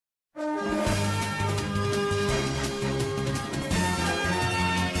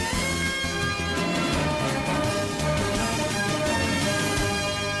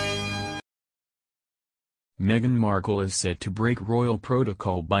Meghan Markle is set to break royal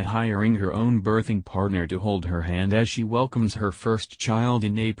protocol by hiring her own birthing partner to hold her hand as she welcomes her first child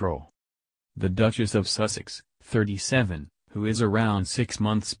in April. The Duchess of Sussex, 37, who is around 6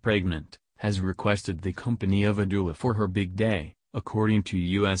 months pregnant, has requested the company of a doula for her big day, according to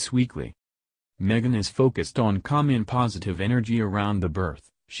US Weekly. Meghan is focused on calming positive energy around the birth.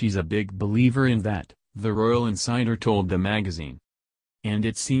 She's a big believer in that, the Royal Insider told the magazine. And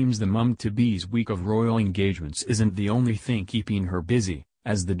it seems the mum-to-be's week of royal engagements isn't the only thing keeping her busy,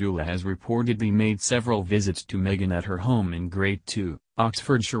 as the doula has reportedly made several visits to Meghan at her home in Great 2,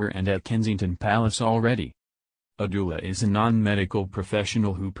 Oxfordshire and at Kensington Palace already. A doula is a non-medical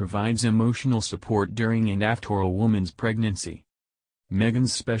professional who provides emotional support during and after a woman's pregnancy.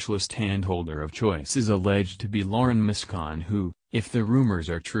 Meghan's specialist handholder of choice is alleged to be Lauren Miscon, who, if the rumors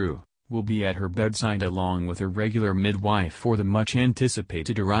are true, will be at her bedside along with a regular midwife for the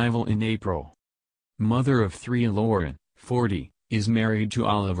much-anticipated arrival in April. Mother of 3, Lauren, 40, is married to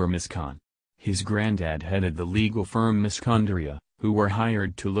Oliver Miscon. His granddad headed the legal firm Miscondaria, who were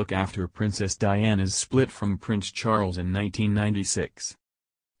hired to look after Princess Diana's split from Prince Charles in 1996.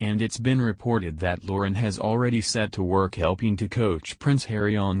 And it's been reported that Lauren has already set to work helping to coach Prince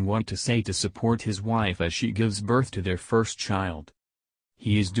Harry on what to say to support his wife as she gives birth to their first child.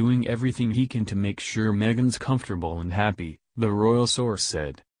 He is doing everything he can to make sure Meghan's comfortable and happy, the royal source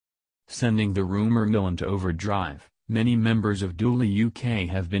said. Sending the rumor mill into overdrive, many members of Doula UK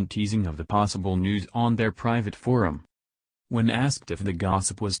have been teasing of the possible news on their private forum. When asked if the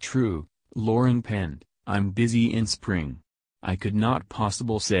gossip was true, Lauren penned, "I'm busy in spring. I could not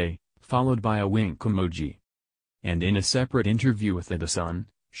possibly say," followed by a wink emoji. And in a separate interview with The Sun,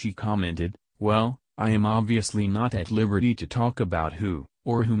 she commented, "Well, I am obviously not at liberty to talk about who,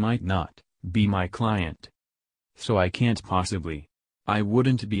 or who might not, be my client. So I can't possibly. I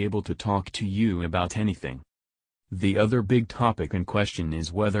wouldn't be able to talk to you about anything." The other big topic in question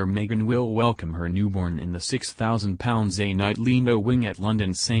is whether Meghan will welcome her newborn in the £6,000 a night Lindo wing at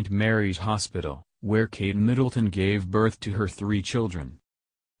London's St Mary's Hospital, where Kate Middleton gave birth to her 3 children.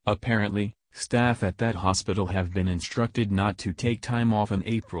 Apparently, staff at that hospital have been instructed not to take time off in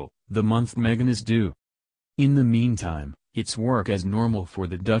April, the month Meghan is due. In the meantime, it's work as normal for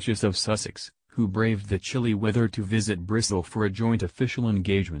the Duchess of Sussex, who braved the chilly weather to visit Bristol for a joint official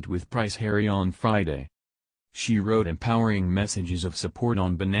engagement with Prince Harry on Friday. She wrote empowering messages of support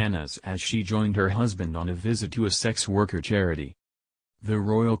on bananas as she joined her husband on a visit to a sex worker charity. The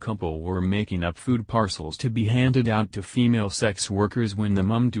royal couple were making up food parcels to be handed out to female sex workers when the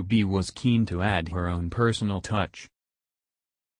mum-to-be was keen to add her own personal touch.